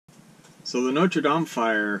So the Notre Dame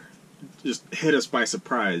fire just hit us by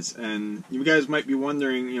surprise, and you guys might be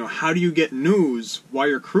wondering, how do you get news while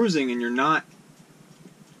you're cruising and you're not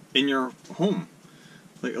in your home?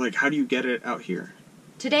 Like how do you get it out here?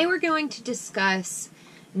 Today we're going to discuss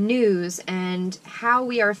news and how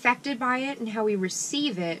we are affected by it and how we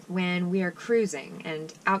receive it when we are cruising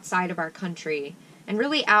and outside of our country, and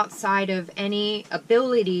really outside of any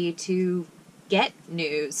ability to get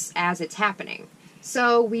news as it's happening.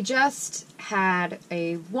 So we just had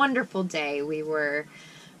a wonderful day. We were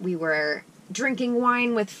drinking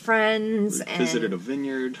wine with friends. We visited a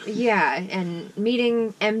vineyard. Yeah, and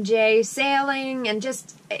meeting MJ, sailing, and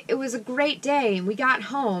just, it was a great day. We got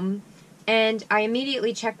home, and I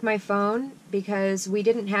immediately checked my phone because we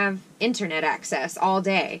didn't have internet access all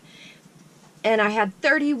day. And I had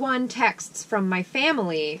 31 texts from my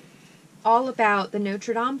family all about the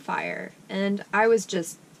Notre Dame fire. And I was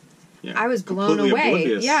just... Yeah, I was blown away.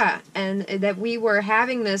 Oblivious. Yeah, and that we were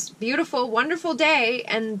having this beautiful, wonderful day,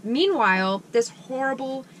 and meanwhile, this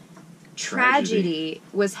horrible tragedy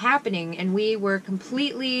was happening, and we were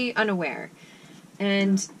completely unaware.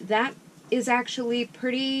 And that is actually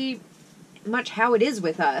pretty much how it is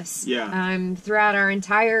with us. Yeah. Throughout our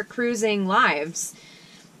entire cruising lives.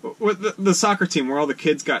 With the soccer team, where all the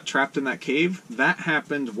kids got trapped in that cave, that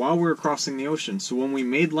happened while we were crossing the ocean. So when we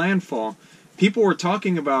made landfall, people were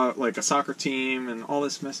talking about, like, a soccer team and all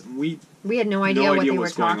this mess. We had no idea what they were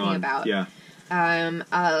talking on. about. Yeah.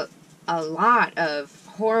 A lot of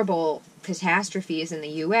horrible catastrophes in the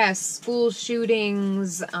U.S., school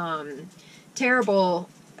shootings, terrible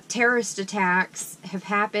terrorist attacks have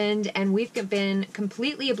happened, and we've been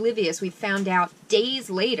completely oblivious. We found out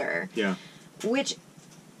days later. Yeah. Which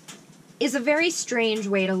is a very strange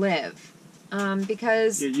way to live,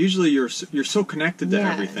 because... Yeah, usually you're so connected to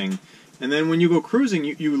everything. And then when you go cruising,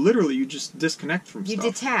 you literally just disconnect from stuff.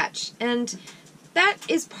 You detach. And that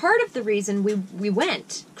is part of the reason we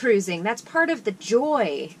went cruising. That's part of the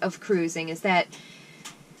joy of cruising, is that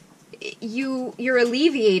you're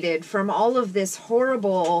alleviated from all of this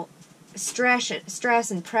horrible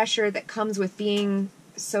stress and pressure that comes with being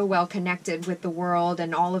so well connected with the world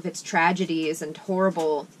and all of its tragedies and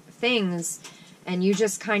horrible things. And you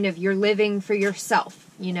just you're living for yourself.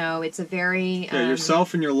 It's a very...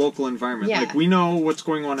 yourself and your local environment. Yeah. Like, we know what's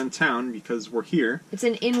going on in town because we're here. It's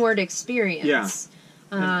an inward experience.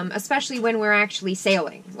 Yeah. Especially when we're actually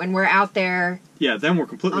sailing. When we're out there... Yeah, then we're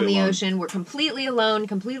completely on the alone. ocean. We're completely alone,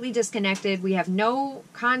 completely disconnected. We have no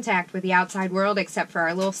contact with the outside world except for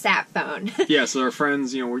our little sat phone. Yeah, so our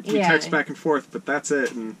friends, we text back and forth, but that's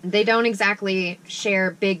it. And they don't exactly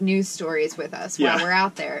share big news stories with us while we're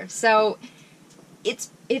out there. So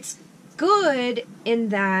it's good in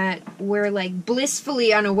that we're, like,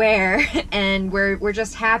 blissfully unaware, and we're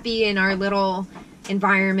just happy in our little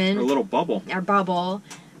environment. Our little bubble. Our bubble.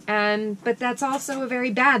 But that's also a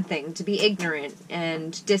very bad thing, to be ignorant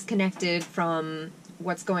and disconnected from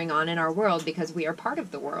what's going on in our world, because we are part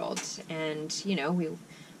of the world. And,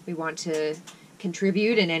 we want to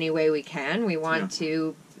contribute in any way we can. We want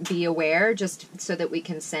to be aware just so that we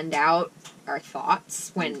can send out our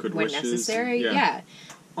thoughts when necessary. Yeah.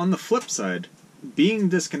 On the flip side, being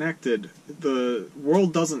disconnected, the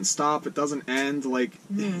world doesn't stop. It doesn't end. Like,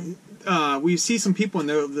 we see some people and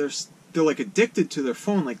they're like addicted to their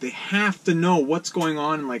phone. Like, they have to know what's going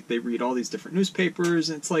on. And, like, they read all these different newspapers.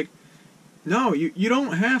 And it's like, no, you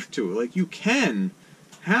don't have to. Like, you can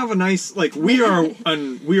have a nice, like, we are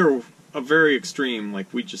a very extreme. Like,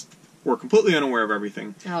 we're completely unaware of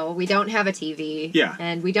everything. Oh, we don't have a TV. Yeah.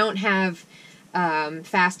 And we don't have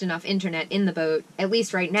fast enough internet in the boat, at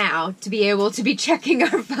least right now, to be able to be checking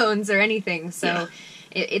our phones or anything. So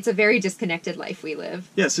it's a very disconnected life we live.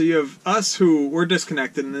 Yeah, so you have us who we're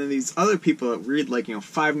disconnected, and then these other people that read, like,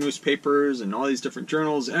 5 newspapers and all these different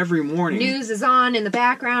journals every morning. News is on in the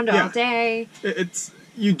background all day.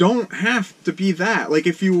 You don't have to be that. Like,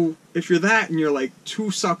 if you're that and you're, like, too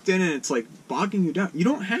sucked in and it's, like, bogging you down, you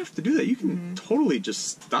don't have to do that. You can totally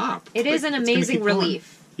just stop. It is an amazing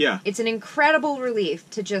relief. Yeah. It's an incredible relief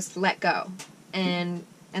to just let go and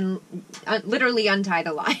literally untie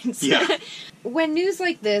the lines. Yeah. When news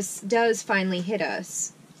like this does finally hit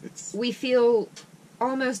us, we feel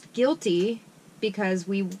almost guilty because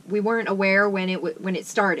we weren't aware when it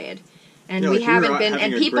started. And we haven't been,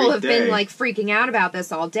 and people have been, like, freaking out about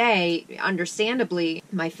this all day, understandably.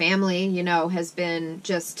 My family, has been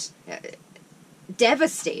just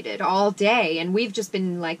devastated all day, and we've just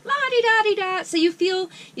been like, la-di-da-di-da. So you feel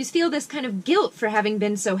this kind of guilt for having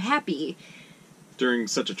been so happy during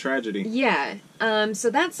such a tragedy. Yeah. So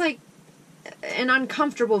that's, like, an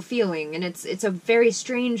uncomfortable feeling, and it's a very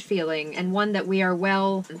strange feeling, and one that we are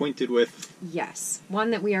well acquainted with. Yes,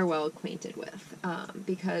 one that we are well acquainted with,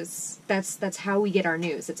 because that's how we get our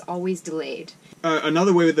news. It's always delayed.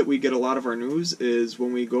 Another way that we get a lot of our news is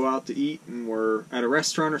when we go out to eat and we're at a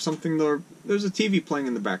restaurant or something. There's a TV playing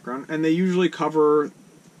in the background, and they usually cover,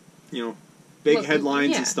 big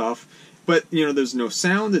headlines and stuff. But, there's no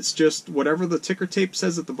sound. It's just whatever the ticker tape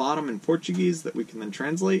says at the bottom in Portuguese that we can then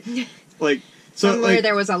translate. Somewhere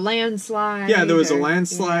there was a landslide. Yeah, there was a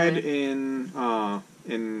landslide in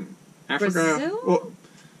Africa. Brazil? Well,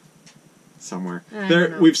 somewhere. I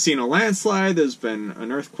don't know. We've seen a landslide. There's been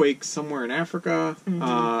an earthquake somewhere in Africa.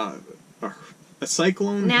 A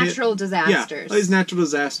cyclone. Natural disasters. Yeah, these natural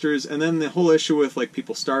disasters. And then the whole issue with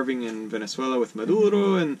people starving in Venezuela with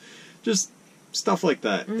Maduro and just stuff like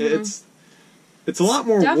that. It's a lot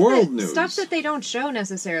more world news. Stuff that they don't show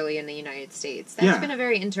necessarily in the United States. That's been a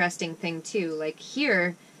very interesting thing, too.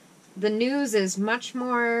 Here, the news is much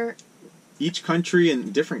more... Each country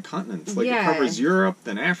in different continents. It covers Europe,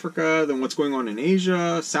 then Africa, then what's going on in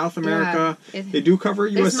Asia, South America. They do cover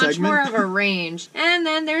a U.S. segment. There's much more of a range. And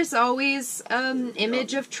then there's always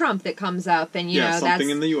image of Trump that comes up. And, something that's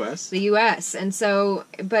in the U.S. The U.S. And so,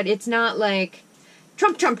 but it's not like...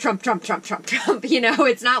 Trump.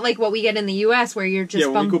 It's not like what we get in the U.S. where you're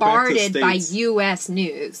just bombarded by U.S.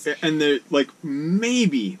 news. And they're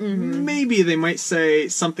maybe they might say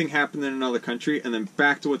something happened in another country and then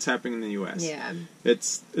back to what's happening in the U.S. Yeah.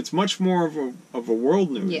 It's much more of a world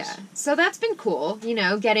news. Yeah. So that's been cool,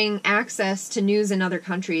 getting access to news in other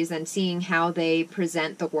countries and seeing how they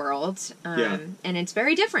present the world. And it's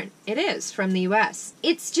very different. It is from the U.S.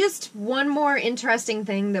 It's just one more interesting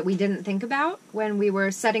thing that we didn't think about when we were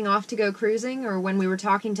setting off to go cruising, or when we were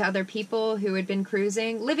talking to other people who had been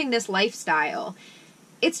cruising, living this lifestyle.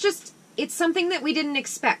 It's something that we didn't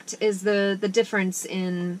expect, is the difference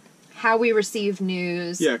in how we receive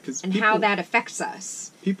news and how that affects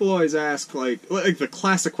us. People always ask, the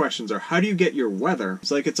classic questions are, how do you get your weather?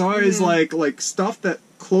 It's always like stuff that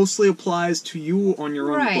closely applies to you on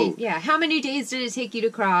your own boat. Yeah. How many days did it take you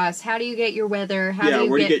to cross? How do you get your weather? Where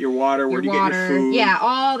do you get your water? Where do you get your food? Yeah,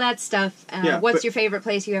 all that stuff. What's your favorite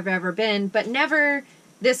place you've ever been? But never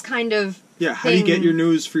this kind of how do you get your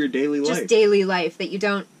news for your daily life? Just daily life that you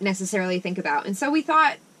don't necessarily think about. And so we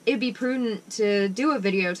thought it'd be prudent to do a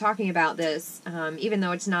video talking about this, even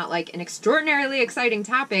though it's not an extraordinarily exciting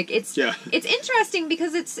topic. It's interesting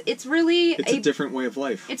because it's really a different way of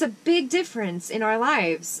life. It's a big difference in our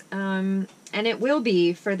lives, and it will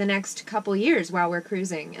be for the next couple years while we're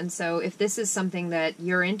cruising. And so, if this is something that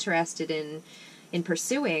you're interested in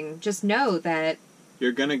pursuing, just know that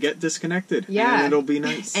you're gonna get disconnected. Yeah, and it'll be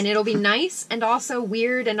nice. And it'll be nice, and also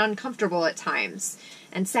weird and uncomfortable at times,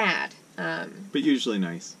 and sad. But usually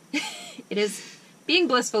nice. It is. Being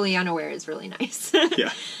blissfully unaware is really nice.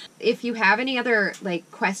 Yeah. If you have any other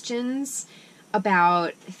questions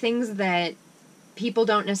about things that people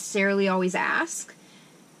don't necessarily always ask,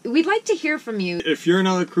 we'd like to hear from you. If you're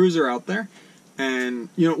another cruiser out there, and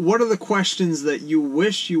what are the questions that you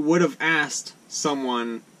wish you would have asked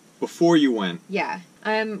someone before you went? Yeah.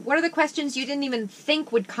 What are the questions you didn't even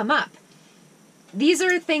think would come up? These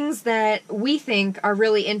are things that we think are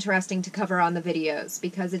really interesting to cover on the videos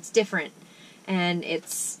because it's different, and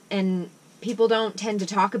people don't tend to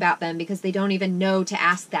talk about them because they don't even know to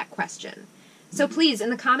ask that question. So please, in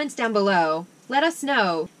the comments down below, let us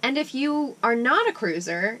know. And if you are not a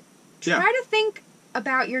cruiser, try to think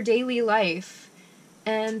about your daily life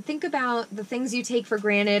and think about the things you take for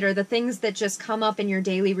granted or the things that just come up in your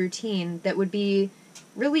daily routine that would be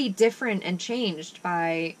really different and changed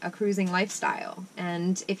by a cruising lifestyle.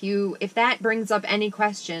 And if that brings up any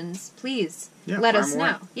questions, please let us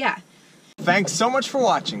know. Yeah. Thanks so much for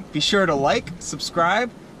watching. Be sure to like,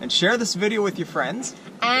 subscribe, and share this video with your friends.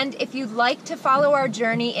 And if you'd like to follow our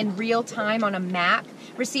journey in real time on a map,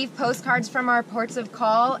 receive postcards from our ports of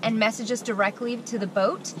call, and message us directly to the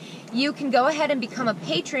boat, you can go ahead and become a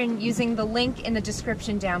patron using the link in the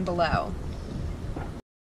description down below.